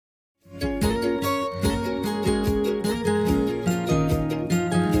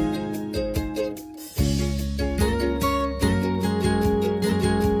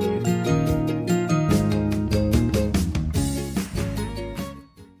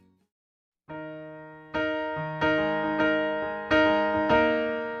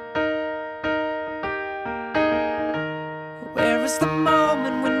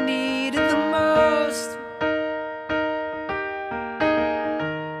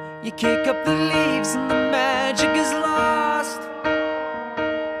You kick up the leaves and the magic is lost.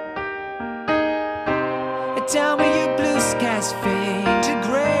 Tell me your blue skies fade to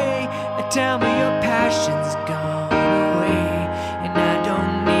gray. Tell me your passion's gone away, and I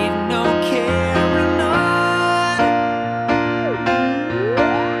don't need no carrying on.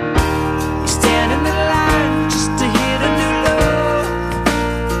 You stand in the line just to hit a new low.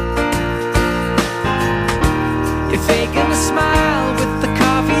 You're faking a smile with the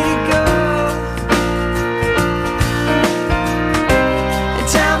coffee to go. And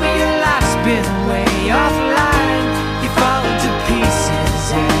tell me your life's been way offline. You fall into pieces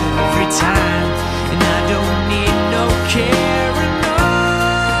every time, and I don't need no carrying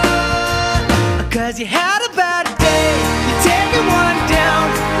on. 'Cause you had a bad day, you take it one down.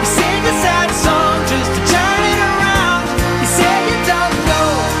 You sing a sad song just to turn it around. You say you don't know,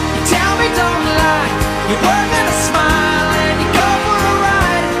 you tell me don't lie. You work on a smile and you go for a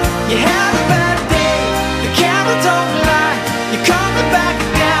ride. You had a bad day, the camera don't lie. You're coming back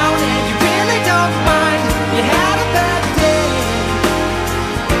down and you really don't mind. You had a bad day.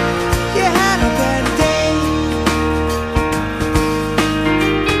 You had a bad day.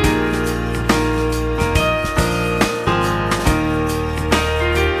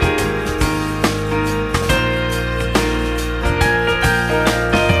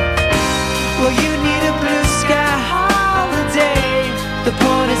 Well, you need a blue sky holiday. The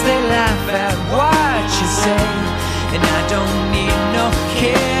point is they laugh at what you say, and I don't need no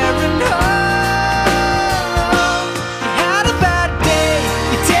carrying on. You had a bad day,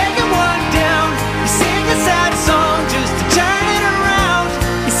 you take it one down. You sing a sad song just to turn it around.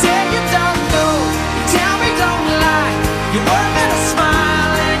 You say you don't know, you tell me don't lie. You work on a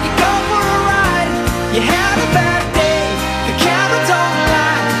smile and you go for a ride. You had a bad day, the camera don't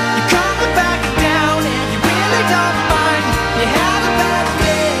lie. You're coming back down and you really don't mind. You had a bad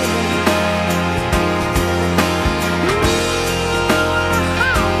day.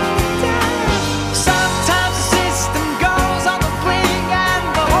 Sometimes the system goes on the blink and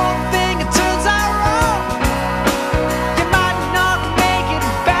the whole thing it turns out wrong. You might not make it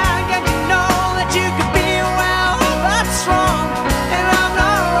back and you know that you could be well, that's wrong, and I'm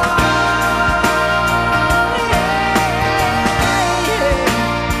not wrong.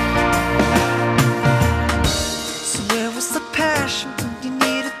 So where was the passion when you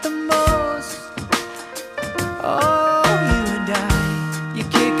needed the most? Oh, you and I, you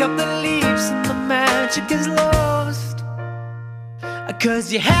kick up the leaves and the magic is lost.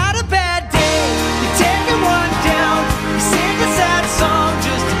 'Cause you had a bad day, you take it one down. You sing a sad song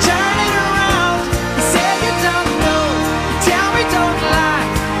just to turn it around. You say you don't know, you tell me don't lie.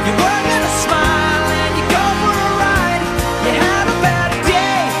 You work on a smile and you go for a ride. You had a bad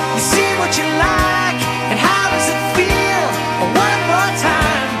day, you see what you like, and how does it feel? One more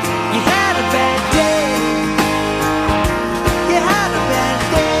time, you had a bad day. You had a bad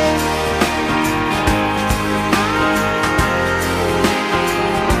day.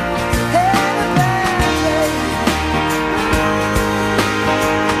 Had a bad day.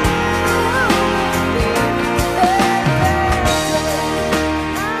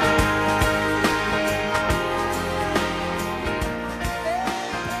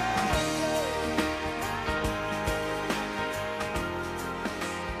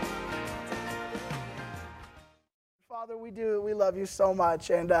 Father, we love you so much.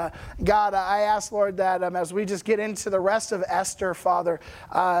 And God, I ask, Lord, that as we just get into the rest of Esther, Father,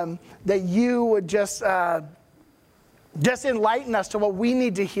 that you would just enlighten us to what we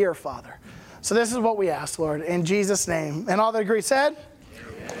need to hear, Father. So this is what we ask, Lord, in Jesus' name. And all that agree said?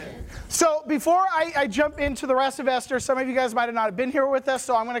 So before I jump into the rest of Esther, some of you guys might have not been here with us,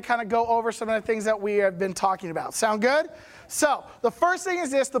 so I'm going to kind of go over some of the things that we have been talking about. Sound good? So the first thing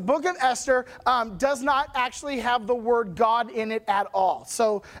is this: the book of Esther does not actually have the word God in it at all.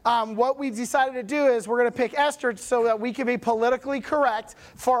 So what we decided to do is we're going to pick Esther so that we can be politically correct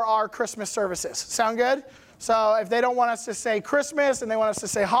for our Christmas services. Sound good? So if they don't want us to say Christmas and they want us to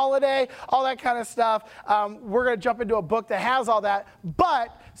say holiday, all that kind of stuff, we're going to jump into a book that has all that,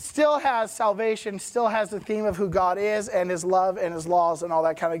 but still has salvation, still has the theme of who God is and his love and his laws and all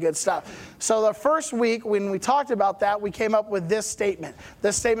that kind of good stuff. So the first week when we talked about that, we came up with this statement.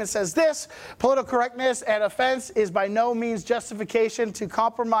 This statement says this: political correctness and offense is by no means justification to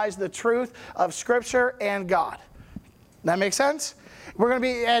compromise the truth of Scripture and God. That makes sense? We're going to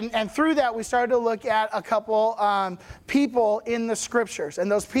be, and through that, we started to look at a couple people in the Scriptures. And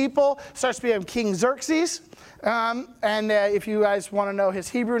those people starts to be King Xerxes. If you guys want to know, his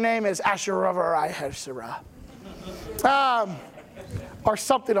Hebrew name is Ashuravarihashara. or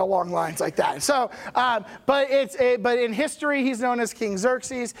something along lines like that. So, but in history, he's known as King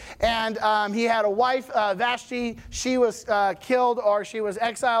Xerxes, and he had a wife, Vashti. She was killed, or she was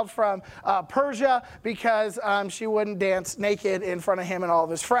exiled from Persia because she wouldn't dance naked in front of him and all of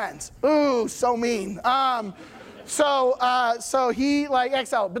his friends. Ooh, so mean. So he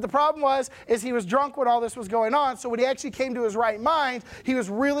exiled. But the problem is he was drunk when all this was going on. So when he actually came to his right mind, he was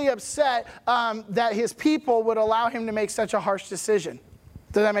really upset that his people would allow him to make such a harsh decision.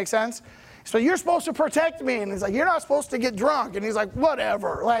 Does that make sense? So you're supposed to protect me. And he's like, you're not supposed to get drunk. And he's like,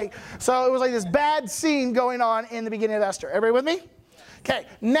 whatever. So it was like this bad scene going on in the beginning of Esther. Everybody with me? Okay,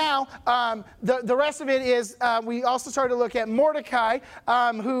 now the rest of it is we also started to look at Mordecai,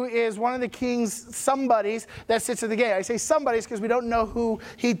 who is one of the king's somebodies that sits at the gate. I say somebodies because we don't know who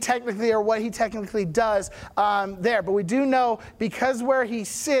he technically or what he technically does there. But we do know because where he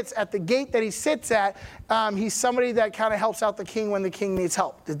sits at the gate that he sits at, he's somebody that kind of helps out the king when the king needs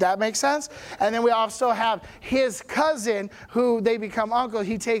help. Did that make sense? And then we also have his cousin who they become uncle.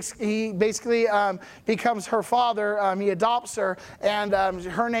 He basically becomes her father. He adopts her, and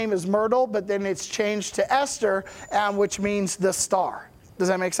her name is Myrtle, but then it's changed to Esther, which means the star. Does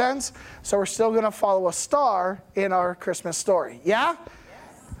that make sense? So we're still going to follow a star in our Christmas story. Yeah?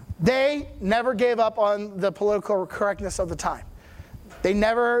 They never gave up on the political correctness of the time. They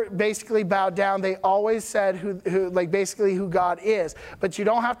never basically bowed down. They always said who God is. But you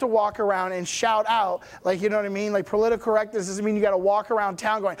don't have to walk around and shout out, you know what I mean? Political correctness doesn't mean you got to walk around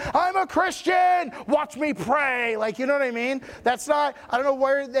town going, I'm a Christian, watch me pray. You know what I mean? That's not, I don't know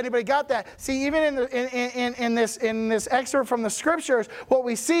where anybody got that. See, even in this excerpt from the scriptures, what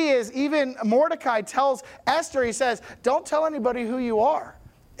we see is even Mordecai tells Esther, he says, don't tell anybody who you are.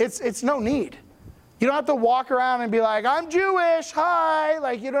 It's no need. You don't have to walk around and be like, I'm Jewish,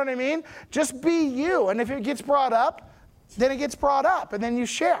 hi, you know what I mean? Just be you. And if it gets brought up, then it gets brought up, and then you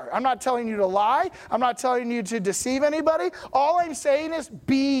share. I'm not telling you to lie. I'm not telling you to deceive anybody. All I'm saying is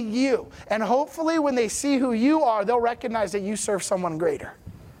be you. And hopefully when they see who you are, they'll recognize that you serve someone greater.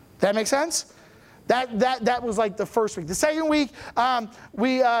 That make sense? That was the first week. The second week,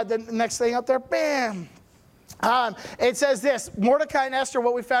 the next thing up there, bam. It says this, Mordecai and Esther,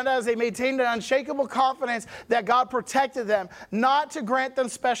 what we found out is they maintained an unshakable confidence that God protected them, not to grant them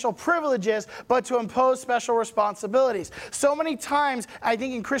special privileges, but to impose special responsibilities. So many times, I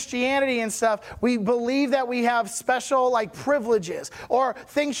think in Christianity and stuff, we believe that we have special privileges, or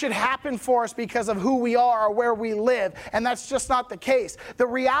things should happen for us because of who we are or where we live, and that's just not the case. The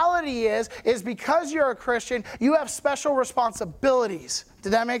reality is because you're a Christian, you have special responsibilities.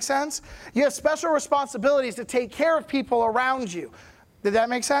 Did that make sense? You have special responsibilities to take care of people around you. Did that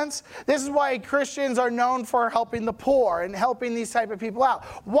make sense? This is why Christians are known for helping the poor and helping these type of people out.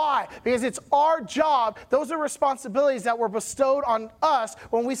 Why? Because it's our job. Those are responsibilities that were bestowed on us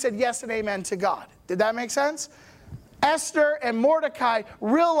when we said yes and amen to God. Did that make sense? Esther and Mordecai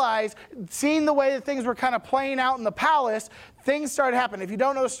realized, seeing the way that things were kind of playing out in the palace, things started happening. If you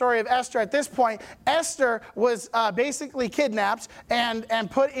don't know the story of Esther at this point, Esther was basically kidnapped and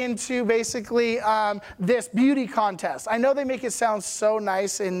put into basically this beauty contest. I know they make it sound so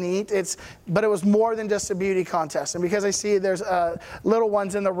nice and neat, but it was more than just a beauty contest. And because I see there's little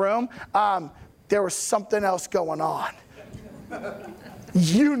ones in the room, there was something else going on.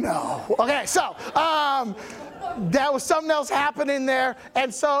 You know. Okay, so that was something else happening there,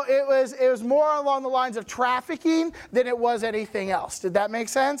 and so it was more along the lines of trafficking than it was anything else. Did that make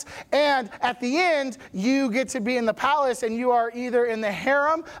sense? And at the end, you get to be in the palace, and you are either in the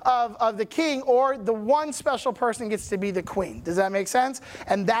harem of the king, or the one special person gets to be the queen. Does that make sense?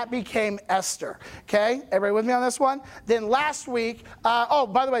 And that became Esther. Okay, everybody with me on this one? Then last week,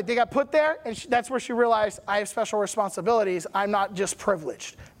 by the way, they got put there, and that's where she realized, I have special responsibilities. I'm not just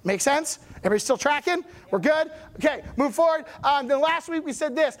privileged. Make sense? Everybody still tracking? We're good? Okay, move forward. Then last week we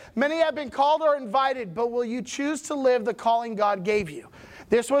said this, many have been called or invited, but will you choose to live the calling God gave you?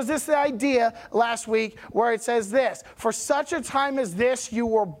 This was this idea last week where it says this, for such a time as this you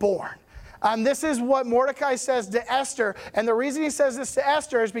were born. This is what Mordecai says to Esther, and the reason he says this to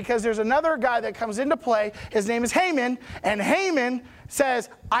Esther is because there's another guy that comes into play. His name is Haman, and Haman says,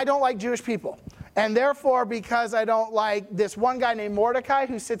 I don't like Jewish people. And therefore, because I don't like this one guy named Mordecai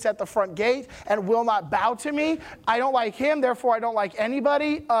who sits at the front gate and will not bow to me, I don't like him, therefore I don't like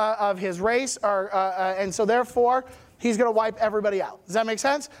anybody of his race, and so therefore, he's going to wipe everybody out. Does that make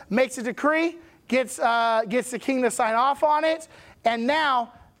sense? Makes a decree, gets the king to sign off on it, and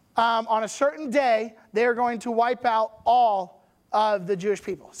now, on a certain day, they're going to wipe out all of the Jewish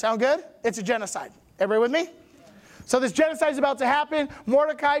people. Sound good? It's a genocide. Everybody with me? So this genocide is about to happen.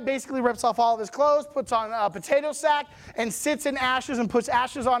 Mordecai basically rips off all of his clothes, puts on a potato sack, and sits in ashes and puts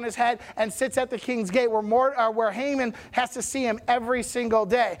ashes on his head and sits at the king's gate where Haman has to see him every single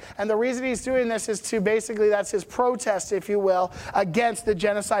day. And the reason he's doing this is to basically, that's his protest, if you will, against the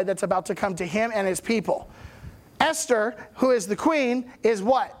genocide that's about to come to him and his people. Esther, who is the queen, is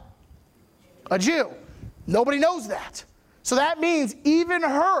what? A Jew. Nobody knows that. So that means even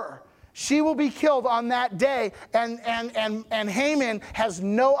her, she will be killed on that day, and Haman has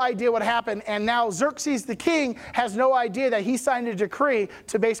no idea what happened, and now Xerxes the king has no idea that he signed a decree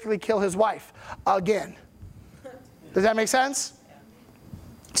to basically kill his wife again. Does that make sense?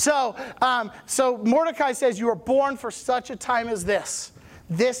 So Mordecai says, you were born for such a time as this.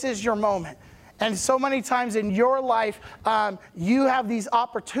 This is your moment. And so many times in your life, you have these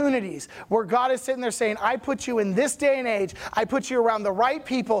opportunities where God is sitting there saying, I put you in this day and age. I put you around the right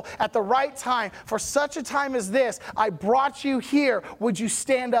people at the right time. For such a time as this, I brought you here. Would you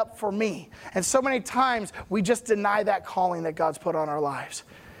stand up for me? And so many times, we just deny that calling that God's put on our lives.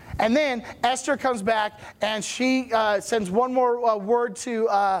 And then Esther comes back and she sends one more word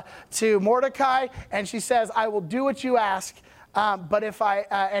to Mordecai. And she says, I will do what you ask. But if I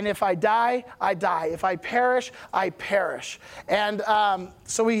die, I die. If I perish, I perish. And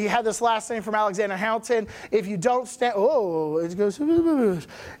so we had this last thing from Alexander Hamilton. If you don't stand, it goes,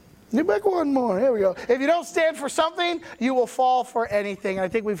 back one more. Here we go. If you don't stand for something, you will fall for anything. And I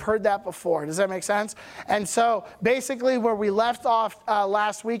think we've heard that before. Does that make sense? And so basically where we left off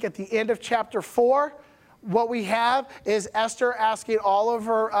last week at the end of chapter 4, what we have is Esther asking all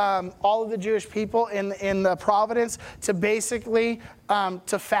of the Jewish people in the province to basically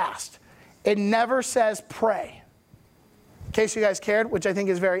to fast. It never says pray. In case you guys cared, which I think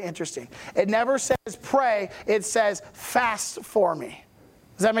is very interesting. It never says pray. It says fast for me.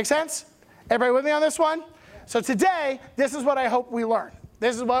 Does that make sense? Everybody with me on this one? So today, this is what I hope we learn.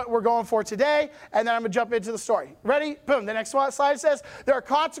 This is what we're going for today, and then I'm going to jump into the story. Ready? Boom. The next slide says, there are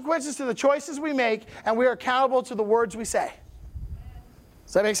consequences to the choices we make, and we are accountable to the words we say.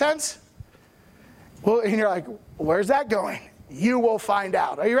 Does that make sense? Well, and you're like, where's that going? You will find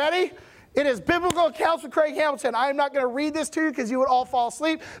out. Are you ready? It is Biblical Accounts with Craig Hamilton. I am not going to read this to you because you would all fall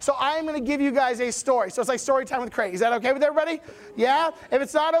asleep. So I am going to give you guys a story. So it's like story time with Craig. Is that okay with everybody? Yeah? If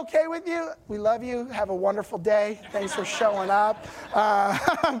it's not okay with you, we love you. Have a wonderful day. Thanks for showing up.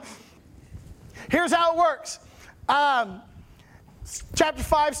 Here's how it works. Chapter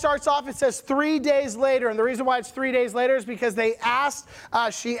 5 starts off, it says 3 days later. And the reason why it's 3 days later is because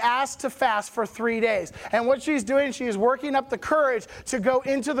she asked to fast for 3 days. And what she's doing, she is working up the courage to go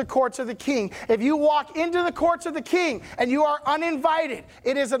into the courts of the king. If you walk into the courts of the king and you are uninvited,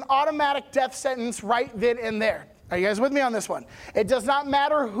 it is an automatic death sentence right then and there. Are you guys with me on this one? It does not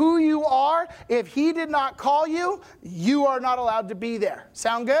matter who you are. If he did not call you, you are not allowed to be there.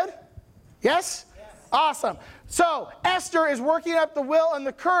 Sound good? Yes? Awesome. So Esther is working up the will and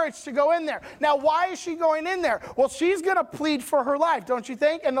the courage to go in there. Now, why is she going in there? Well, she's going to plead for her life, don't you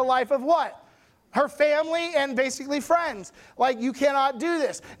think? And the life of what? Her family and basically friends. Like, you cannot do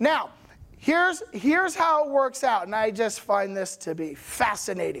this. Now, here's how it works out. And I just find this to be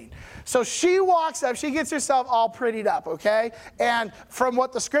fascinating. So she walks up, she gets herself all prettied up, okay? And from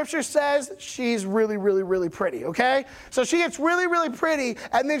what the scripture says, she's really, really, really pretty, okay? So she gets really, really pretty,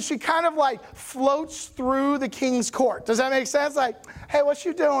 and then she kind of like floats through the king's court. Does that make sense? Like, hey, what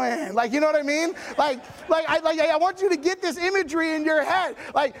you doing? Like, you know what I mean? I want you to get this imagery in your head.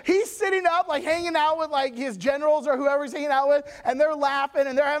 Like, he's sitting up, like hanging out with like his generals or whoever he's hanging out with, and they're laughing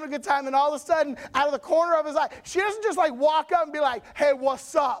and they're having a good time, and all of a sudden, out of the corner of his eye, she doesn't just like walk up and be like, hey,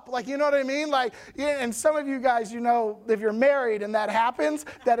 what's up? Like, you know what I mean? Like, and some of you guys, you know, if you're married and that happens,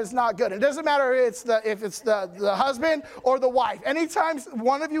 that is not good. It doesn't matter if it's the husband or the wife. Anytime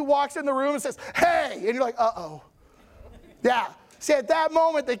one of you walks in the room and says, hey, and you're like, uh-oh. Yeah. See, at that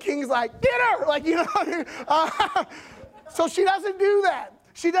moment, the king's like, get her! Like, you know what I mean? So she doesn't do that.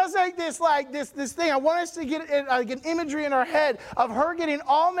 She does like this thing. I want us to get an imagery in our head of her getting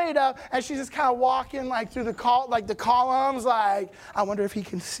all made up, and she's just kind of walking like through the columns, like, I wonder if he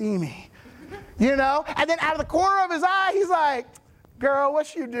can see me, you know? And then out of the corner of his eye, he's like, girl,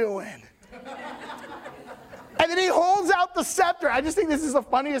 what you doing? And then he holds out the scepter. I just think this is the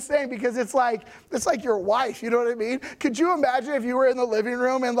funniest thing because it's like your wife, you know what I mean? Could you imagine if you were in the living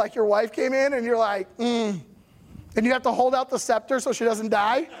room and like your wife came in and you're like, and you have to hold out the scepter so she doesn't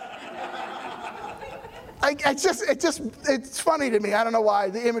die? It's funny to me. I don't know why.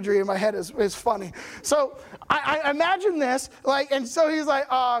 The imagery in my head is funny. So I imagine this, like, and so he's like,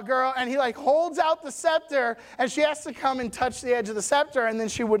 oh, girl, and he like holds out the scepter, and she has to come and touch the edge of the scepter, and then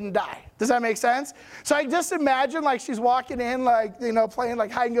she wouldn't die. Does that make sense? So I just imagine like she's walking in, like, you know, playing like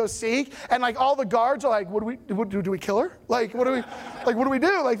hide and go seek, and like all the guards are like, do we kill her? Like, what do we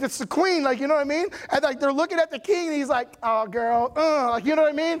do? Like, it's the queen, like, you know what I mean? And like they're looking at the king, and he's like, oh girl, like, you know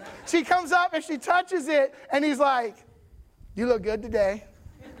what I mean? She comes up and she touches it, and he's like, you look good today.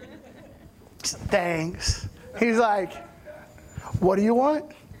 Thanks. He's like, what do you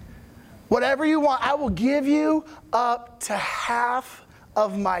want? Whatever you want, I will give you up to half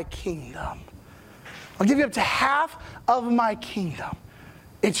of my kingdom. I'll give you up to half of my kingdom.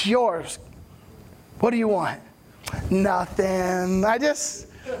 It's yours. What do you want? Nothing. I just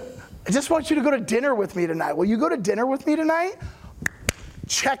want you to go to dinner with me tonight. Will you go to dinner with me tonight?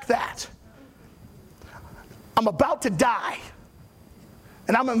 Check that. I'm about to die,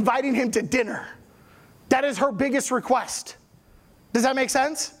 and I'm inviting him to dinner. That is her biggest request. Does that make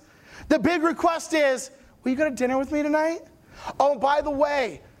sense? The big request is, will you go to dinner with me tonight? Oh, by the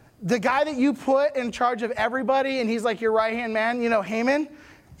way, the guy that you put in charge of everybody, and he's like your right-hand man, you know, Haman?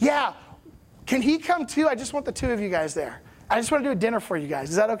 Yeah, can he come too? I just want the two of you guys there. I just want to do a dinner for you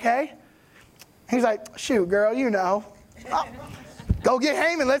guys. Is that okay? He's like, shoot, girl, you know. Oh, go get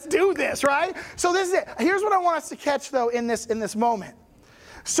Haman. Let's do this, right? So this is it. Here's what I want us to catch, though, in this moment.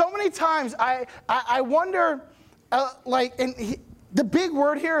 So many times I wonder, the big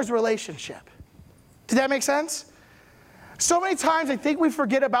word here is relationship. Did that make sense? So many times I think we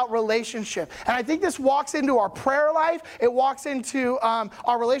forget about relationship. And I think this walks into our prayer life. It walks into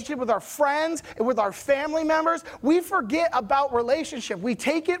our relationship with our friends and with our family members. We forget about relationship. We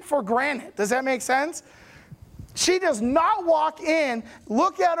take it for granted. Does that make sense? She does not walk in,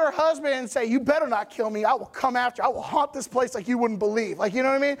 look at her husband and say, you better not kill me. I will come after you. I will haunt this place like you wouldn't believe. Like, you know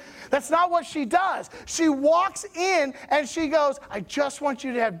what I mean? That's not what she does. She walks in and she goes, I just want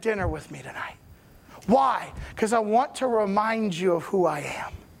you to have dinner with me tonight. Why? Because I want to remind you of who I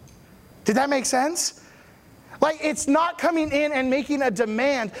am. Did that make sense? Like, it's not coming in and making a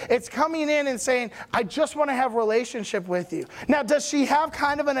demand. It's coming in and saying, I just want to have a relationship with you. Now, does she have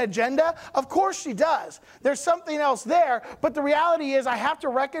kind of an agenda? Of course she does. There's something else there, but the reality is I have to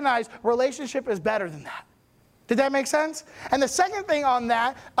recognize relationship is better than that. Did that make sense? And the second thing on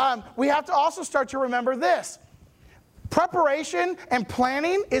that, we have to also start to remember this. Preparation and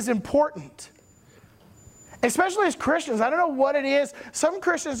planning is important. Especially as Christians, I don't know what it is. Some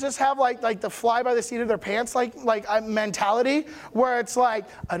Christians just have like the fly by the seat of their pants like mentality, where it's like,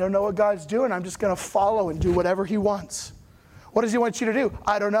 I don't know what God's doing. I'm just going to follow and do whatever he wants. What does he want you to do?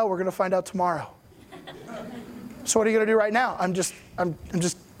 I don't know. We're going to find out tomorrow. So what are you going to do right now? I'm just going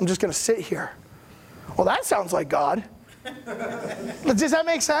to sit here. Well, that sounds like God. Does that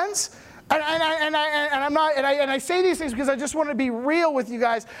make sense? And I say these things because I just want to be real with you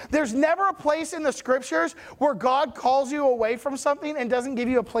guys. There's never a place in the scriptures where God calls you away from something and doesn't give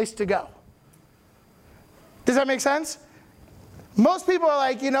you a place to go. Does that make sense? Most people are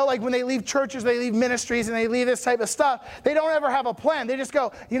like, you know, like when they leave churches, they leave ministries, and they leave this type of stuff, they don't ever have a plan. They just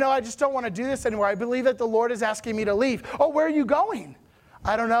go, you know, I just don't want to do this anymore. I believe that the Lord is asking me to leave. Oh, where are you going?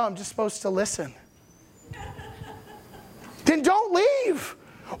 I don't know. I'm just supposed to listen. Then don't leave.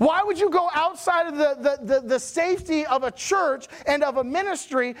 Why would you go outside of the safety of a church and of a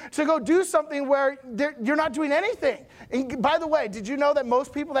ministry to go do something where you're not doing anything? And by the way, did you know that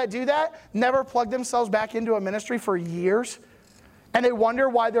most people that do that never plug themselves back into a ministry for years? And they wonder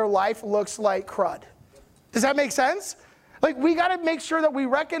why their life looks like crud. Does that make sense? Like, we got to make sure that we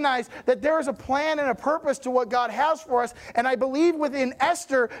recognize that there is a plan and a purpose to what God has for us. And I believe within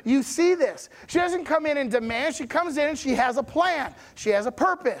Esther, you see this. She doesn't come in and demand. She comes in and she has a plan. She has a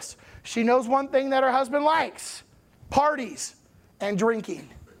purpose. She knows one thing that her husband likes: parties and drinking.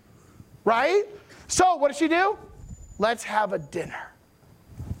 Right? So what does she do? Let's have a dinner.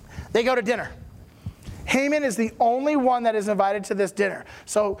 They go to dinner. Haman is the only one that is invited to this dinner.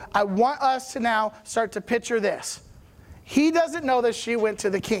 So I want us to now start to picture this. He doesn't know that she went to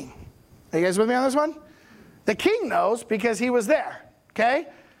the king. Are you guys with me on this one? The king knows because he was there, okay?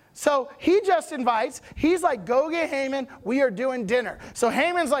 So he just invites. He's like, go get Haman. We are doing dinner. So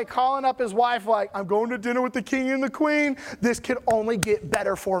Haman's like calling up his wife like, I'm going to dinner with the king and the queen. This could only get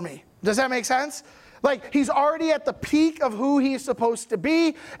better for me. Does that make sense? Like, he's already at the peak of who he's supposed to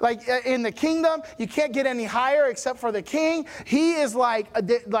be. Like, in the kingdom, you can't get any higher except for the king. He is like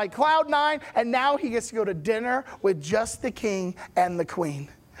cloud nine, and now he gets to go to dinner with just the king and the queen.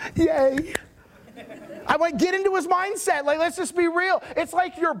 Yay. I want to get into his mindset. Like, let's just be real. It's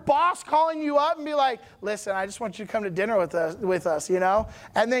like your boss calling you up and be like, listen, I just want you to come to dinner with us, you know?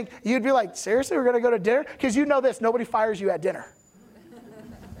 And then you'd be like, seriously, we're going to go to dinner? Because you know this, nobody fires you at dinner.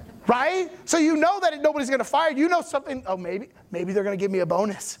 Right? So you know that nobody's going to fire you. You know something, oh, maybe they're going to give me a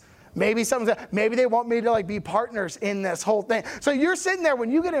bonus. Maybe maybe they want me to like be partners in this whole thing. So you're sitting there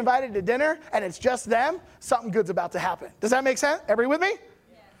when you get invited to dinner and it's just them, something good's about to happen. Does that make sense? Everybody with me?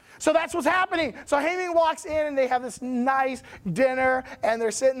 So that's what's happening. So Haman walks in and they have this nice dinner and they're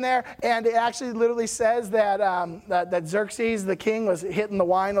sitting there, and it actually literally says that, that Xerxes, the king, was hitting the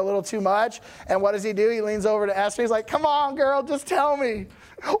wine a little too much. And what does he do? He leans over to Esther. He's like, come on, girl, just tell me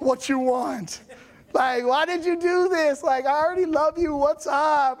what you want. Like, why did you do this? Like, I already love you. What's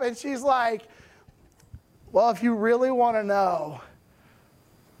up? And she's like, well, if you really want to know,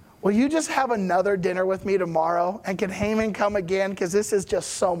 will you just have another dinner with me tomorrow? And can Haman come again? Because this is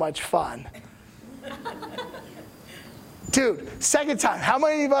just so much fun. Dude, second time, how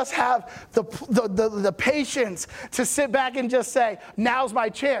many of us have the patience to sit back and just say, now's my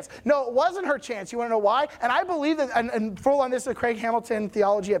chance? No, it wasn't her chance. You want to know why? And I believe that, and full on this is a Craig Hamilton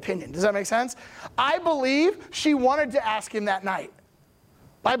theology opinion. Does that make sense? I believe she wanted to ask him that night.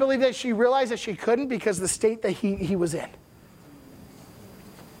 I believe that she realized that she couldn't because of the state that he was in.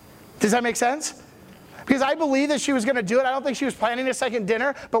 Does that make sense? Because I believe that she was going to do it. I don't think she was planning a second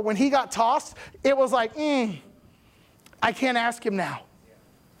dinner. But when he got tossed, it was like, I can't ask him now.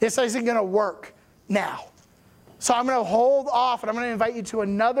 This isn't going to work now. So I'm going to hold off, and I'm going to invite you to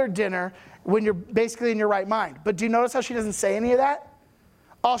another dinner when you're basically in your right mind. But do you notice how she doesn't say any of that?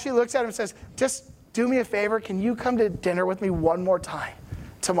 All she looks at him and says, just do me a favor. Can you come to dinner with me one more time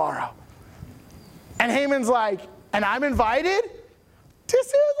tomorrow? And Haman's like, and I'm invited? This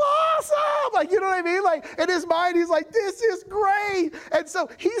is awesome. Like, you know what I mean? Like, in his mind, he's like, this is great. And so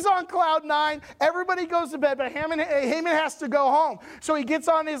he's on cloud 9. Everybody goes to bed, but Haman has to go home. So he gets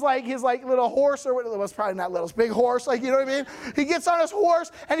on his little horse, or it was probably not little, it's big horse, like, you know what I mean? He gets on his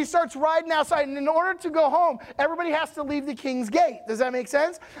horse and he starts riding outside. And in order to go home, everybody has to leave the king's gate. Does that make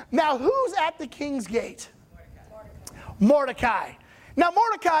sense? Now, who's at the king's gate? Mordecai. Now,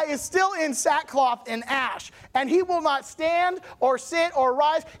 Mordecai is still in sackcloth and ash, and he will not stand or sit or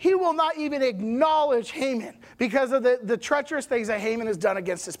rise. He will not even acknowledge Haman because of the treacherous things that Haman has done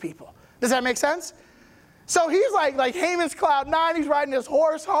against his people. Does that make sense? So he's like Haman's cloud 9. He's riding his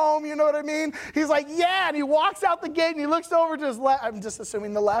horse home, you know what I mean? He's like, yeah, and he walks out the gate and he looks over to his left. I'm just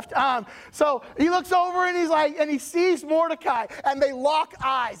assuming the left. So he looks over and he's like, and he sees Mordecai and they lock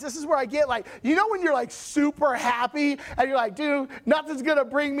eyes. This is where I get like, you know when you're like super happy and you're like, dude, nothing's going to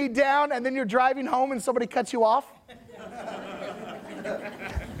bring me down, and then you're driving home and somebody cuts you off?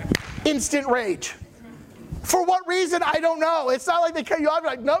 Instant rage. For what reason, I don't know. It's not like they cut you off. You're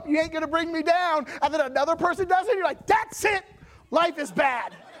like, nope, you ain't going to bring me down. And then another person does it. You're like, that's it. Life is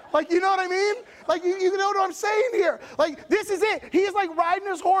bad. Like, you know what I mean? Like, you know what I'm saying here? Like, this is it. He's like riding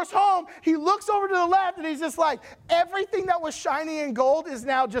his horse home. He looks over to the left and he's just like, everything that was shiny and gold is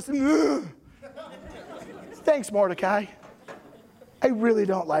now just, ugh. Thanks, Mordecai. I really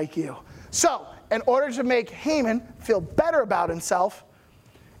don't like you. So, in order to make Haman feel better about himself,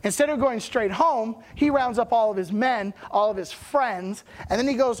 instead of going straight home, he rounds up all of his men, all of his friends, and then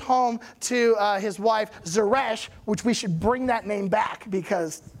he goes home to his wife, Zeresh, which we should bring that name back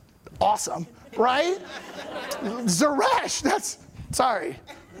because awesome, right? Zeresh,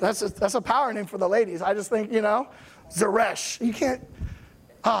 that's a power name for the ladies. I just think, Zeresh. You can't,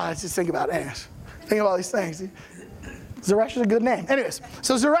 let's just think about it. Anyways, think of all these things. Zeresh is a good name. Anyways,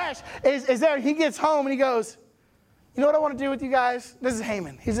 so Zeresh is there. He gets home and he goes, you know what I want to do with you guys? This is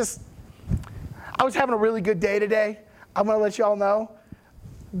Haman. I was having a really good day today. I'm going to let you all know.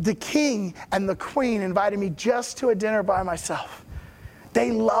 The king and the queen invited me just to a dinner by myself.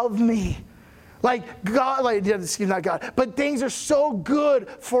 They love me. Like God, not God, but things are so good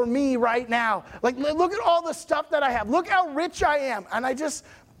for me right now. Like, look at all the stuff that I have. Look how rich I am. And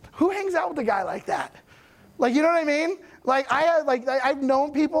who hangs out with a guy like that? Like, you know what I mean? I've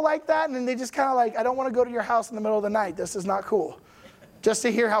known people like that, and then they just kind of like, I don't want to go to your house in the middle of the night. This is not cool. Just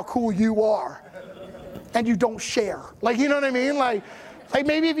to hear how cool you are. And you don't share. Like, you know what I mean? Like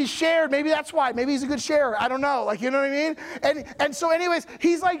maybe if he shared, maybe that's why. Maybe he's a good sharer. I don't know. Like, you know what I mean? And so anyways,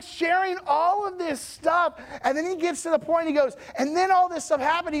 he's like sharing all of this stuff. And then he gets to the point, he goes, and then all this stuff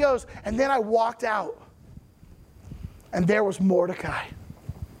happened. He goes, and then I walked out. And there was Mordecai.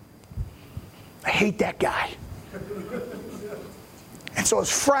 I hate that guy. And so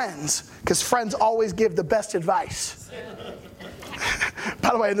his friends, because friends always give the best advice. By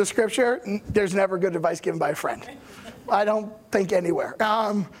the way, in the scripture, there's never good advice given by a friend. I don't think anywhere.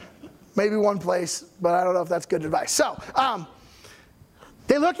 Maybe one place, but I don't know if that's good advice. So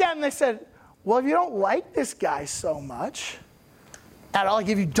they looked at him and they said, well, if you don't like this guy so much at all, like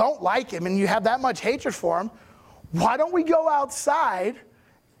if you don't like him and you have that much hatred for him, why don't we go outside,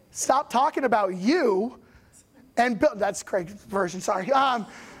 stop talking about you, and build, that's Craig's version, sorry.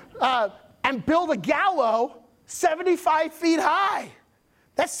 and build a gallows 75 feet high.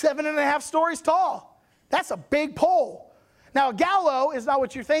 That's 7.5 stories tall. That's a big pole. Now, a gallows is not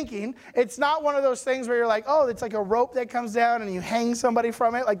what you're thinking. It's not one of those things where you're like, oh, it's like a rope that comes down and you hang somebody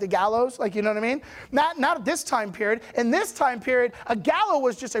from it, like the gallows, like, you know what I mean? Not at this time period. In this time period, a gallows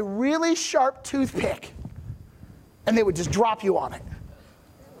was just a really sharp toothpick, and they would just drop you on it.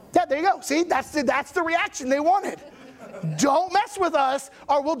 Yeah, there you go. See, that's the reaction they wanted. Don't mess with us,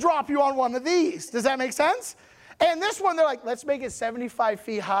 or we'll drop you on one of these. Does that make sense? And this one, they're like, let's make it 75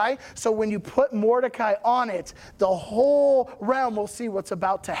 feet high, so when you put Mordecai on it, the whole realm will see what's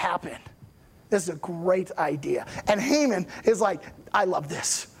about to happen. This is a great idea. And Haman is like, I love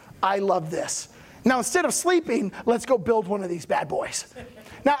this. I love this. Now, instead of sleeping, let's go build one of these bad boys.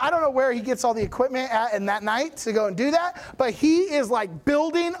 Now, I don't know where he gets all the equipment at in that night to go and do that, but he is like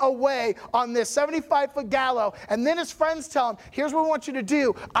building away on this 75-foot gallows, and then his friends tell him, here's what we want you to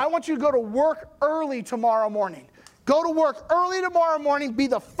do. I want you to go to work early tomorrow morning. Go to work early tomorrow morning. Be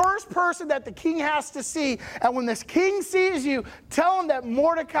the first person that the king has to see. And when this king sees you, tell him that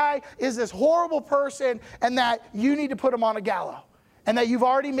Mordecai is this horrible person and that you need to put him on a gallows. And that you've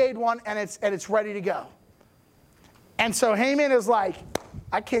already made one and it's ready to go. And so Haman is like,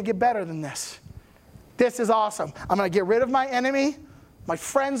 I can't get better than this. This is awesome. I'm going to get rid of my enemy. My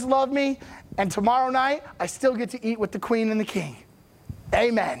friends love me. And tomorrow night, I still get to eat with the queen and the king.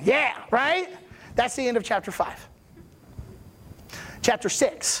 Amen. Yeah, right? That's the end of chapter 5. Chapter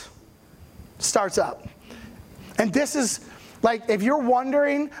 6 starts up. And this is, like, if you're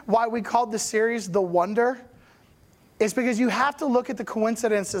wondering why we called this series The Wonder, it's because you have to look at the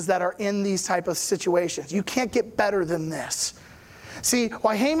coincidences that are in these type of situations. You can't get better than this. See,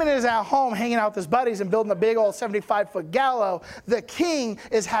 while Haman is at home hanging out with his buddies and building a big old 75-foot gallows, the king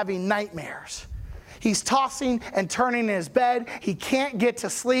is having nightmares. He's tossing and turning in his bed. He can't get to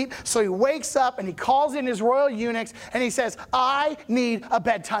sleep. So he wakes up and he calls in his royal eunuchs and he says, I need a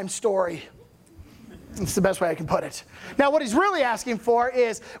bedtime story. It's the best way I can put it. Now, what he's really asking for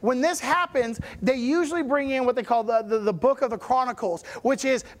is, when this happens, they usually bring in what they call the Book of the Chronicles, which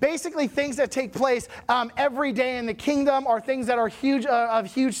is basically things that take place every day in the kingdom, or things that are huge, of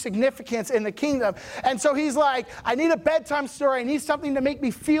huge significance in the kingdom. And so he's like, I need a bedtime story. I need something to make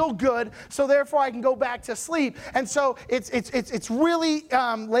me feel good, so therefore I can go back to sleep. And so it's really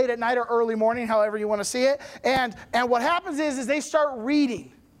late at night or early morning, however you want to see it. And what happens is they start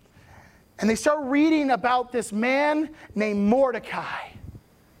reading. And they start reading about this man named Mordecai.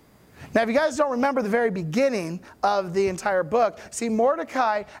 Now, if you guys don't remember the very beginning of the entire book, see,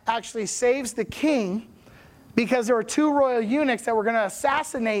 Mordecai actually saves the king because there were 2 royal eunuchs that were going to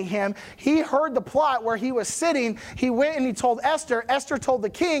assassinate him. He heard the plot where he was sitting. He went and he told Esther. Esther told the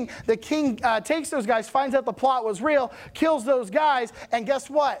king. The king takes those guys, finds out the plot was real, kills those guys, and guess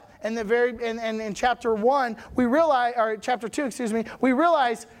what? In chapter 1, we realize, or chapter 2, excuse me, we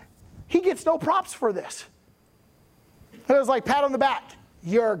realize he gets no props for this. It was like, pat on the back.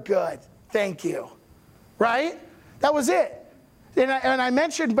 You're good. Thank you. Right? That was it. And I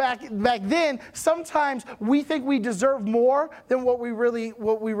mentioned back then, sometimes we think we deserve more than what we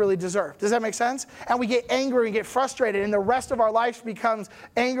really deserve. Does that make sense? And we get angry and get frustrated, and the rest of our life becomes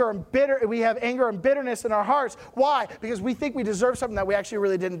anger and bitter. We have anger and bitterness in our hearts. Why? Because we think we deserve something that we actually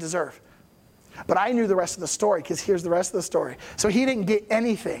really didn't deserve. But I knew the rest of the story, because here's the rest of the story. So he didn't get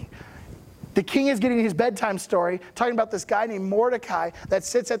anything. The king is getting his bedtime story, talking about this guy named Mordecai that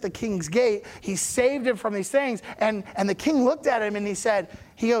sits at the king's gate. He saved him from these things. And the king looked at him and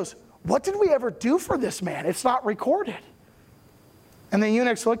he goes, what did we ever do for this man? It's not recorded. And the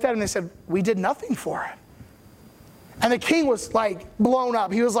eunuchs looked at him and they said, we did nothing for him. And the king was like blown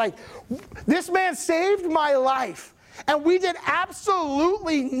up. He was like, this man saved my life, and we did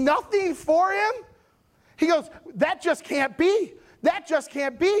absolutely nothing for him? He goes, that just can't be. That just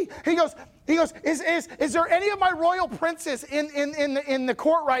can't be. He goes, is there any of my royal princes in the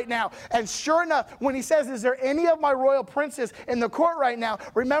court right now? And sure enough, when he says, is there any of my royal princes in the court right now?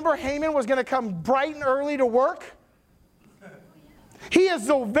 Remember, Haman was going to come bright and early to work? He is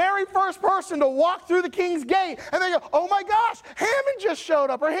the very first person to walk through the king's gate. And they go, oh my gosh, Haman just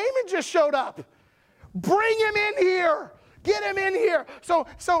showed up, or Haman just showed up. Bring him in here. Get him in here. So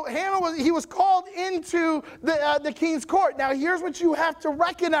Haman was called into the king's court. Now here's what you have to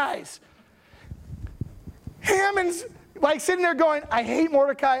recognize. Haman's like sitting there going, I hate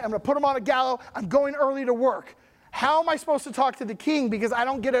Mordecai. I'm going to put him on a gallows. I'm going early to work. How am I supposed to talk to the king? Because I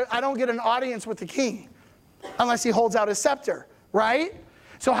don't get an audience with the king unless he holds out his scepter, right?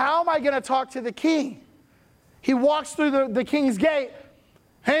 So how am I going to talk to the king? He walks through the king's gate.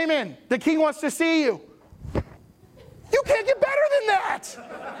 Haman, the king wants to see you. You can't get better than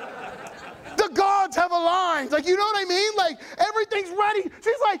that. Like, you know what I mean? Like, everything's ready.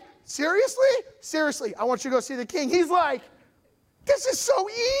 She's like, seriously? Seriously, I want you to go see the king. He's like, this is so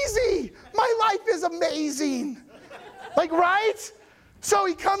easy. My life is amazing. Like, right? So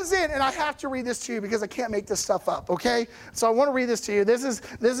he comes in, and I have to read this to you because I can't make this stuff up, okay? So I want to read this to you. This is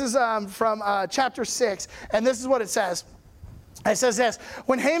from chapter 6, and this is what it says. It says this: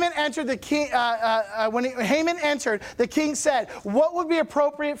 when Haman entered, the king said, "What would be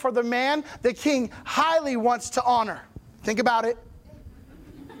appropriate for the man the king highly wants to honor?" Think about it.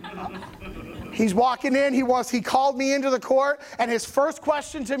 He's walking in. He called me into the court, and his first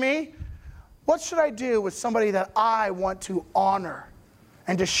question to me: what should I do with somebody that I want to honor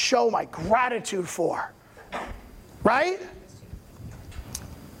and to show my gratitude for? Right?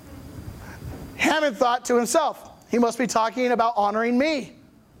 Haman thought to himself, he must be talking about honoring me.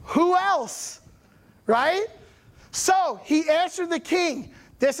 Who else? Right? So he answered the king.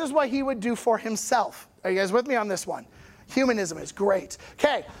 This is what he would do for himself. Are you guys with me on this one? Humanism is great.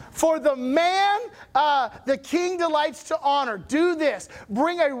 Okay, for the man the king delights to honor, do this.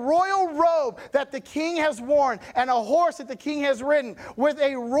 Bring a royal robe that the king has worn and a horse that the king has ridden with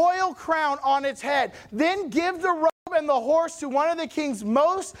a royal crown on its head. Then give the robe and the horse to one of the king's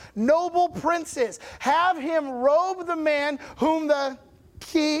most noble princes. Have him robe the man whom the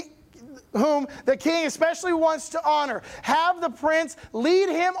king especially wants to honor. Have the prince lead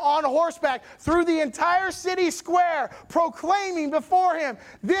him on horseback through the entire city square, proclaiming before him,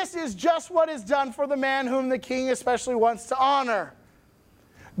 "This is just what is done for the man whom the king especially wants to honor."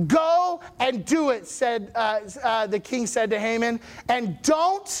 "Go and do it," the king said to Haman, "and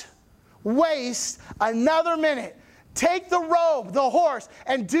don't waste another minute. Take the robe, the horse,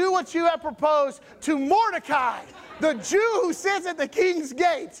 and do what you have proposed to Mordecai, the Jew who sits at the king's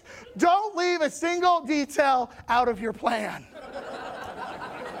gates. Don't leave a single detail out of your plan."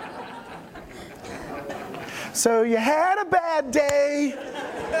 So you had a bad day.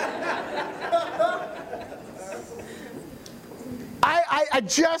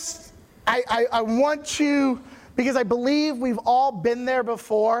 I want you, because I believe we've all been there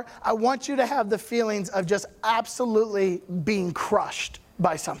before, I want you to have the feelings of just absolutely being crushed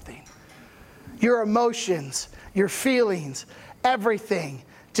by something. Your emotions, your feelings, everything,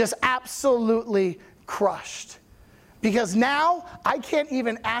 just absolutely crushed. Because now I can't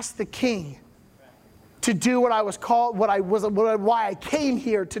even ask the king to do what I was called, why I came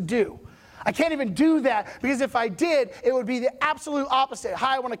here to do. I can't even do that, because if I did, it would be the absolute opposite.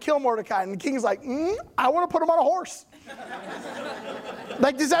 "Hi, I want to kill Mordecai." And the king's like, "I want to put him on a horse."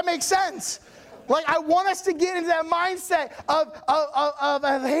 Like, does that make sense? Like, I want us to get into that mindset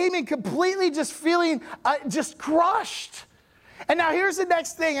of Haman completely just feeling just crushed. And now here's the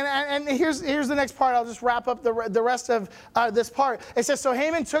next thing, and here's the next part. I'll just wrap up the rest of this part. It says, so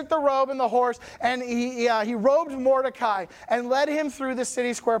Haman took the robe and the horse, and he robed Mordecai and led him through the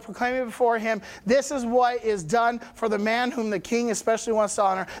city square, proclaiming before him, "This is what is done for the man whom the king especially wants to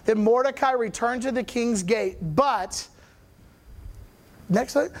honor." Then Mordecai returned to the king's gate, but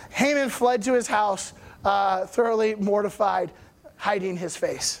next slide, Haman fled to his house, thoroughly mortified, hiding his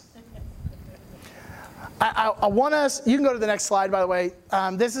face. I want us, you can go to the next slide, by the way.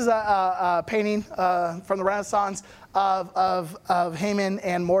 This is a painting from the Renaissance of Haman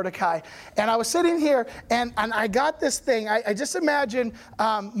and Mordecai. And I was sitting here, and I got this thing. I just imagine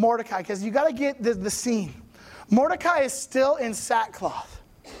Mordecai, because you got to get the scene. Mordecai is still in sackcloth,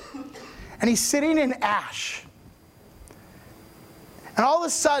 and he's sitting in ash. And all of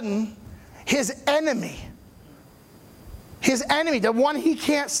a sudden, his enemy, the one he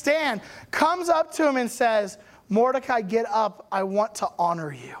can't stand, comes up to him and says, "Mordecai, get up. I want to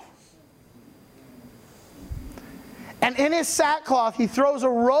honor you." And in his sackcloth, he throws a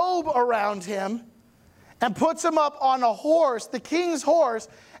robe around him and puts him up on a horse, the king's horse,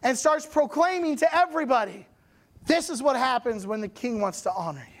 and starts proclaiming to everybody, "This is what happens when the king wants to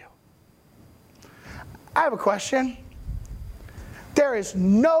honor you." I have a question. There is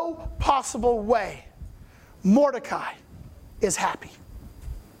no possible way Mordecai is happy.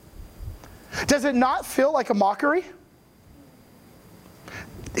 Does it not feel like a mockery?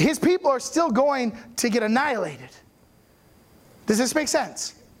 His people are still going to get annihilated. Does this make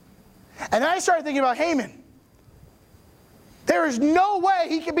sense? And then I started thinking about Haman. There is no way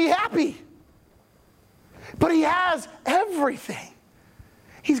he can be happy. But he has everything.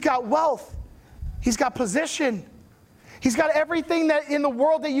 He's got wealth. He's got position. He's got everything that in the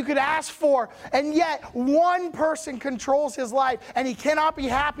world that you could ask for, and yet one person controls his life, and he cannot be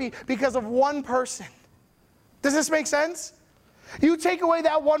happy because of one person. Does this make sense? You take away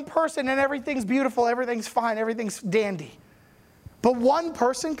that one person and everything's beautiful, everything's fine, everything's dandy. But one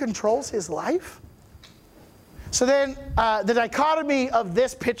person controls his life? So then the dichotomy of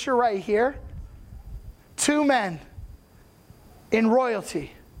this picture right here, two men in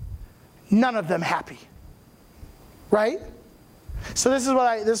royalty, none of them happy, right? So this is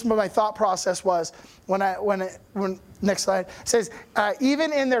what my thought process was when next slide says,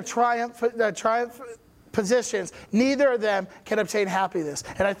 even in their triumph positions, neither of them can obtain happiness.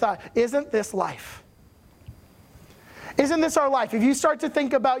 And I thought, isn't this life? Isn't this our life? If you start to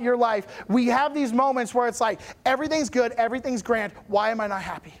think about your life, we have these moments where it's like, everything's good, everything's grand. Why am I not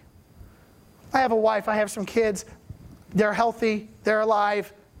happy? I have a wife, I have some kids. They're healthy, they're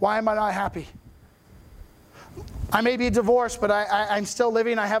alive. Why am I not happy? I may be divorced, but I'm still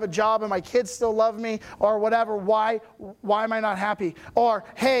living. I have a job and my kids still love me or whatever. Why am I not happy? Or,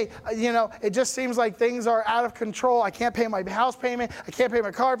 hey, it just seems like things are out of control. I can't pay my house payment. I can't pay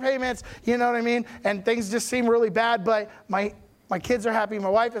my car payments. You know what I mean? And things just seem really bad, but my kids are happy. My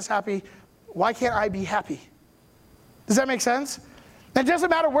wife is happy. Why can't I be happy? Does that make sense? It doesn't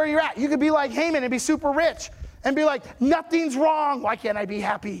matter where you're at. You could be like Haman and be super rich and be like, nothing's wrong. Why can't I be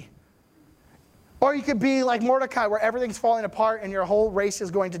happy? Or you could be like Mordecai, where everything's falling apart and your whole race is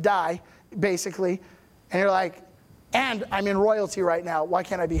going to die, basically. And you're like, and I'm in royalty right now. Why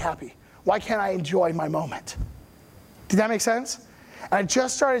can't I be happy? Why can't I enjoy my moment? Did that make sense? And I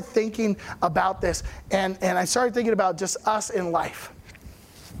just started thinking about this. And I started thinking about just us in life.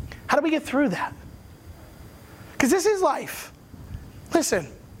 How do we get through that? Because this is life. Listen,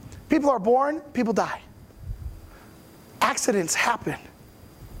 people are born, people die. Accidents happen.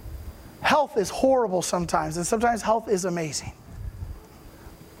 Health is horrible sometimes, and sometimes health is amazing.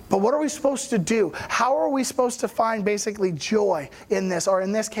 But what are we supposed to do? How are we supposed to find basically joy in this, or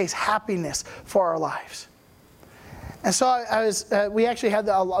in this case, happiness for our lives? And so we actually had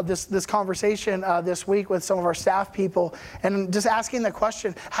this conversation this week with some of our staff people, and just asking the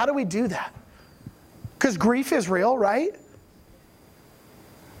question, how do we do that? Because grief is real, right?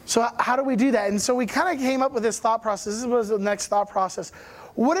 So how do we do that? And so we kind of came up with this thought process. This was the next thought process.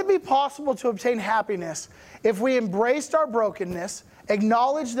 Would it be possible to obtain happiness if we embraced our brokenness,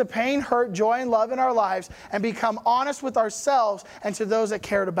 acknowledged the pain, hurt, joy, and love in our lives, and become honest with ourselves and to those that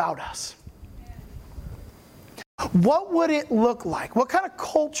cared about us? What would it look like? What kind of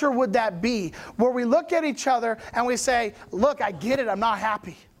culture would that be where we look at each other and we say, look, I get it, I'm not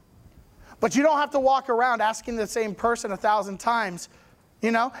happy. But you don't have to walk around asking the same person 1,000 times,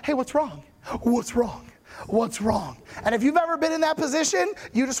 hey, what's wrong? What's wrong? What's wrong? And if you've ever been in that position,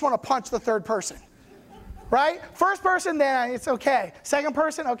 you just want to punch the third person, right? First person, then it's okay. Second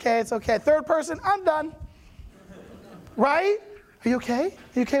person, okay, it's okay. Third person, I'm done, right? Are you okay?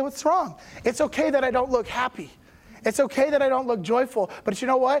 Are you okay? What's wrong? It's okay that I don't look happy. It's okay that I don't look joyful. But you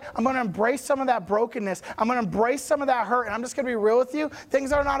know what? I'm going to embrace some of that brokenness. I'm going to embrace some of that hurt. And I'm just going to be real with you.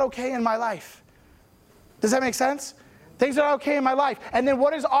 Things are not okay in my life. Does that make sense? Things are okay in my life. And then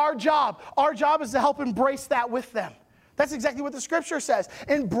what is our job? Our job is to help embrace that with them. That's exactly what the scripture says.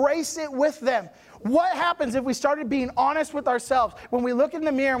 Embrace it with them. What happens if we started being honest with ourselves when we look in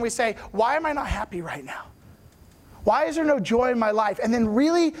the mirror and we say, why am I not happy right now? Why is there no joy in my life? And then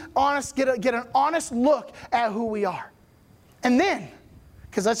really honest, get an honest look at who we are. And then,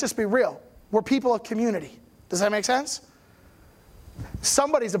 because let's just be real, we're people of community. Does that make sense?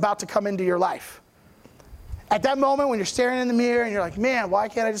 Somebody's about to come into your life. At that moment when you're staring in the mirror and you're like, man, why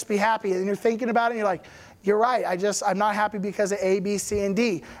can't I just be happy? And you're thinking about it and you're like, you're right, I'm not happy because of A, B, C, and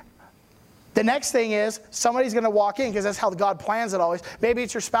D. The next thing is somebody's going to walk in, because that's how God plans it always. Maybe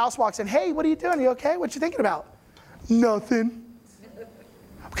it's your spouse walks in, hey, what are you doing? Are you okay? What you thinking about? Nothing.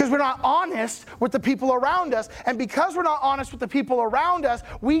 Because we're not honest with the people around us. And because we're not honest with the people around us,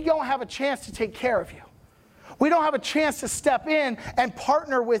 we don't have a chance to take care of you. We don't have a chance to step in and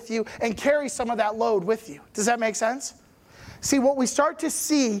partner with you and carry some of that load with you. Does that make sense? See, what we start to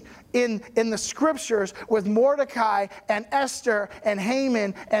see in the scriptures with Mordecai and Esther and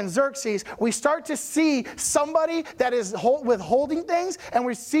Haman and Xerxes, we start to see somebody that is withholding things, and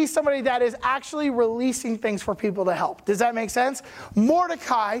we see somebody that is actually releasing things for people to help. Does that make sense?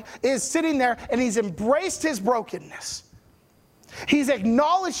 Mordecai is sitting there and he's embraced his brokenness. He's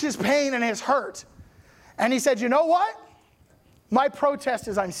acknowledged his pain and his hurt. And he said, you know what? My protest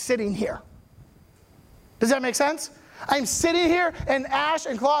is I'm sitting here. Does that make sense? I'm sitting here in ash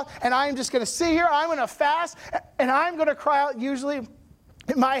and cloth, and I'm just going to sit here. I'm going to fast, and I'm going to cry out. Usually,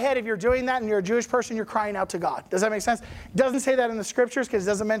 in my head, if you're doing that and you're a Jewish person, you're crying out to God. Does that make sense? It doesn't say that in the scriptures because it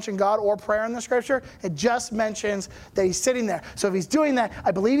doesn't mention God or prayer in the scripture. It just mentions that he's sitting there. So if he's doing that,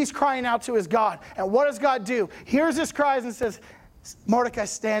 I believe he's crying out to his God. And what does God do? Hears his cries and says, Mordecai,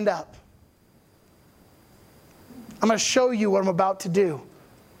 stand up. I'm going to show you what I'm about to do,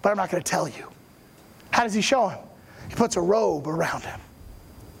 but I'm not going to tell you. How does he show him? He puts a robe around him,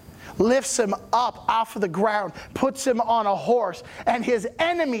 lifts him up off of the ground, puts him on a horse, and his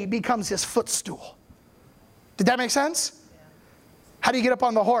enemy becomes his footstool. Did that make sense? Yeah. How do you get up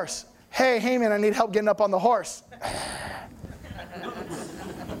on the horse? Hey, Haman, I need help getting up on the horse.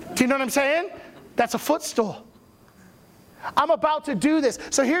 Do you know what I'm saying? That's a footstool. I'm about to do this.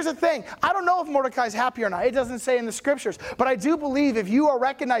 So here's the thing. I don't know if Mordecai's happy or not. It doesn't say in the scriptures. But I do believe if you are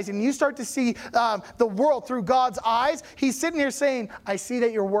recognizing, you start to see the world through God's eyes, he's sitting here saying, I see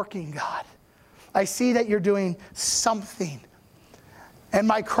that you're working, God. I see that you're doing something. And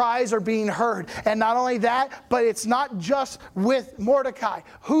my cries are being heard. And not only that, but it's not just with Mordecai.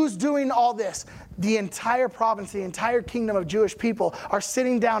 Who's doing all this? The entire province, the entire kingdom of Jewish people are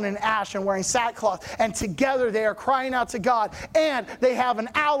sitting down in ash and wearing sackcloth. And together they are crying out to God. And they have an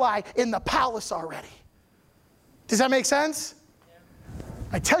ally in the palace already. Does that make sense? Yeah.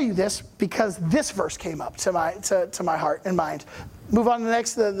 I tell you this because this verse came up to my heart and mind. Move on to the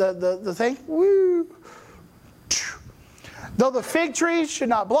next, the thing. Woo. Though the fig tree should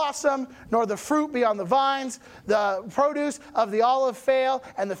not blossom, nor the fruit be on the vines, the produce of the olive fail,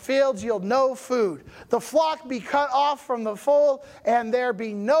 and the fields yield no food. The flock be cut off from the fold, and there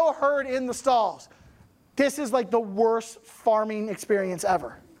be no herd in the stalls. This is like the worst farming experience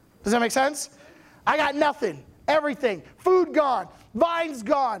ever. Does that make sense? I got nothing, everything. Food gone, vines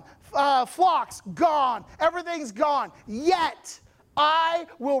gone, flocks gone, everything's gone. Yet I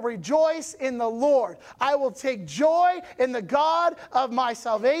will rejoice in the Lord. I will take joy in the God of my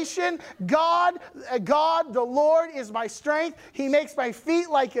salvation. God, the Lord is my strength. He makes my feet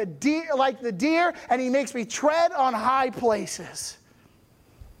like a deer, like the deer, and he makes me tread on high places.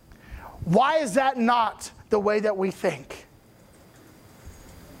 Why is that not the way that we think?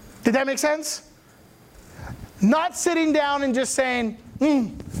 Did that make sense? Not sitting down and just saying,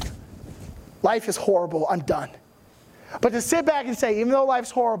 life is horrible, I'm done. But to sit back and say, even though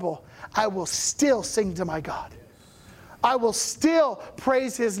life's horrible, I will still sing to my God. I will still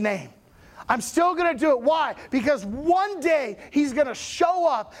praise his name. I'm still going to do it. Why? Because one day he's going to show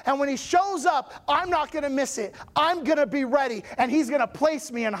up. And when he shows up, I'm not going to miss it. I'm going to be ready. And he's going to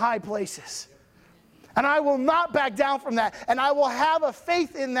place me in high places. And I will not back down from that. And I will have a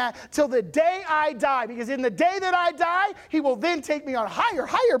faith in that till the day I die. Because in the day that I die, he will then take me on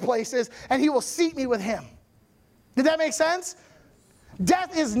higher places. And he will seat me with him. Did that make sense?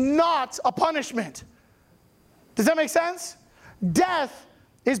 Death is not a punishment. Does that make sense? Death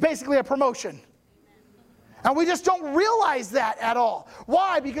is basically a promotion. And we just don't realize that at all.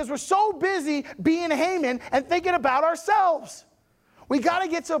 Why? Because we're so busy being Haman and thinking about ourselves. We got to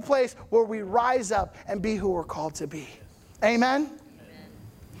get to a place where we rise up and be who we're called to be. Amen? Amen.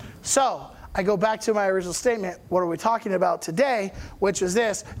 So, I go back to my original statement. What are we talking about today? Which is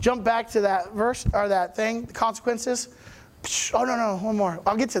this. Jump back to that verse, or that thing, the consequences. Oh, no, one more.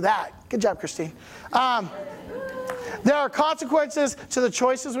 I'll get to that. Good job, Christine. There are consequences to the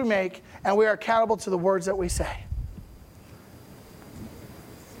choices we make, and we are accountable to the words that we say.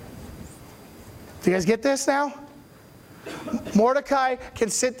 Do you guys get this now? Mordecai can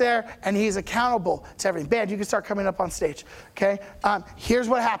sit there and he's accountable to everything. Band, you can start coming up on stage. Okay? Here's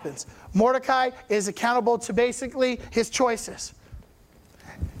what happens. Mordecai is accountable to basically his choices.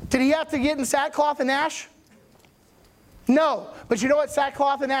 Did he have to get in sackcloth and ash? No. But you know what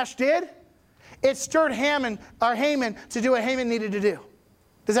sackcloth and ash did? It stirred Haman to do what Haman needed to do.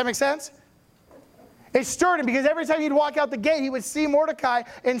 Does that make sense? It stirred him because every time he'd walk out the gate, he would see Mordecai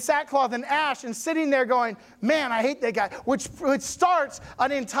in sackcloth and ash and sitting there going, man, I hate that guy, which starts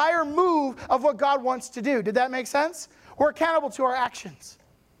an entire move of what God wants to do. Did that make sense? We're accountable to our actions.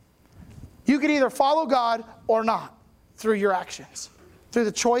 You can either follow God or not through your actions, through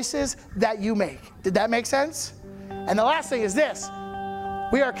the choices that you make. Did that make sense? And the last thing is this.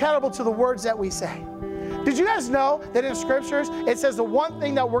 We are accountable to the words that we say. Did you guys know that in scriptures, it says the one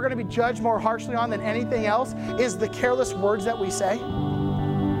thing that we're going to be judged more harshly on than anything else is the careless words that we say?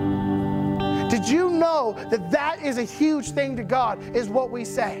 Did you know that that is a huge thing to God, is what we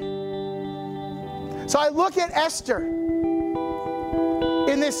say? So I look at Esther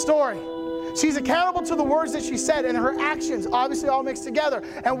in this story. She's accountable to the words that she said, and her actions obviously all mixed together.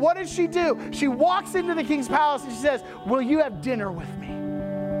 And what did she do? She walks into the king's palace and she says, will you have dinner with me?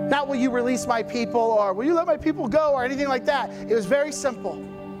 Not will you release my people, or will you let my people go, or anything like that. It was very simple.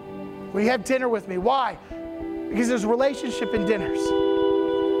 Will you have dinner with me? Why? Because there's relationship in dinners.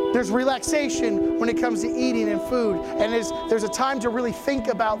 There's relaxation when it comes to eating and food. And there's a time to really think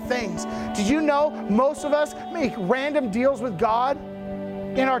about things. Did you know most of us make random deals with God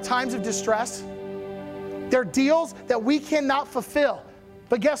in our times of distress? They're deals that we cannot fulfill.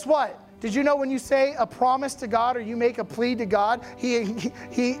 But guess what? Did you know when you say a promise to God or you make a plea to God, He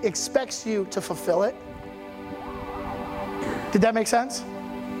expects you to fulfill it? Did that make sense?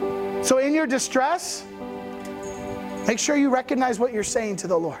 So in your distress, make sure you recognize what you're saying to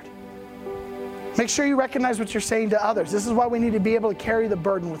the Lord. Make sure you recognize what you're saying to others. This is why we need to be able to carry the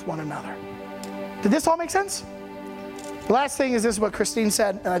burden with one another. Did this all make sense? The last thing is this is what Christine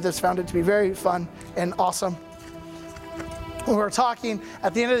said, and I just found it to be very fun and awesome. When we're talking,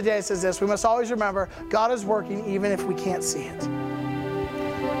 at the end of the day, it says this: we must always remember God is working even if we can't see it.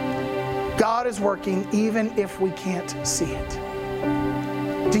 God is working even if we can't see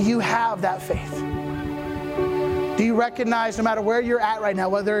it. Do you have that faith? Do you recognize no matter where you're at right now,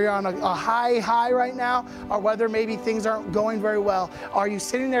 whether you're on a high right now, or whether maybe things aren't going very well, are you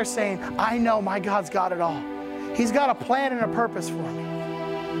sitting there saying, I know my God's got it all. He's got a plan and a purpose for me,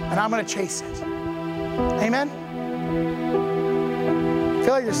 and I'm going to chase it. Amen? I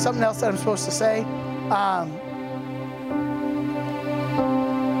feel like there's something else that I'm supposed to say. I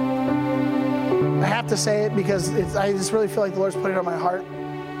have to say it because I just really feel like the Lord's put it on my heart.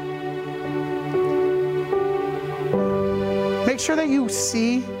 Make sure that you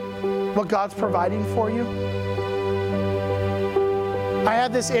see what God's providing for you. I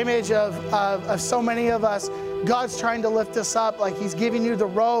have this image of so many of us, God's trying to lift us up, like He's giving you the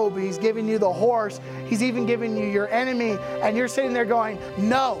robe, He's giving you the horse, He's even giving you your enemy, and you're sitting there going,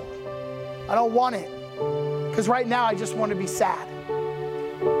 no, I don't want it, because right now I just want to be sad.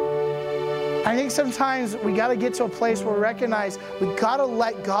 I think sometimes we got to get to a place where we recognize we got to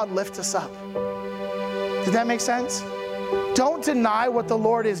let God lift us up. Did that make sense? Don't deny what the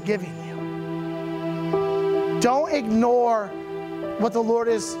Lord is giving you. Don't ignore what the Lord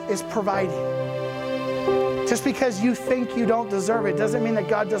is providing. Just because you think you don't deserve it doesn't mean that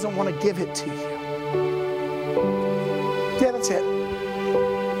God doesn't want to give it to you. Yeah, that's it.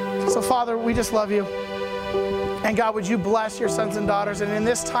 So Father, we just love you. And God, would you bless your sons and daughters? And in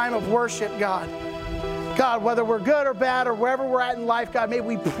this time of worship, God, whether we're good or bad or wherever we're at in life, God, may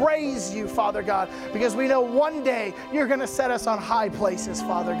we praise you, Father God, because we know one day you're going to set us on high places,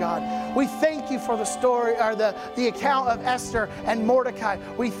 Father God. We thank you for the story, or the account of Esther and Mordecai.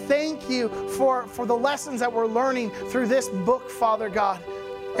 We thank you for the lessons that we're learning through this book, Father God.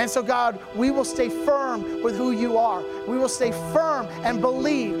 And so, God, we will stay firm with who you are. We will stay firm and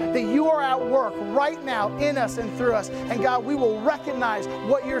believe that you are at work right now in us and through us. And God, we will recognize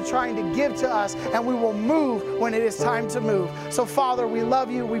what you're trying to give to us, and we will move when it is time to move. So, Father, we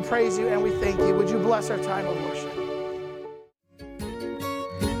love you, we praise you, and we thank you. Would you bless our time of worship?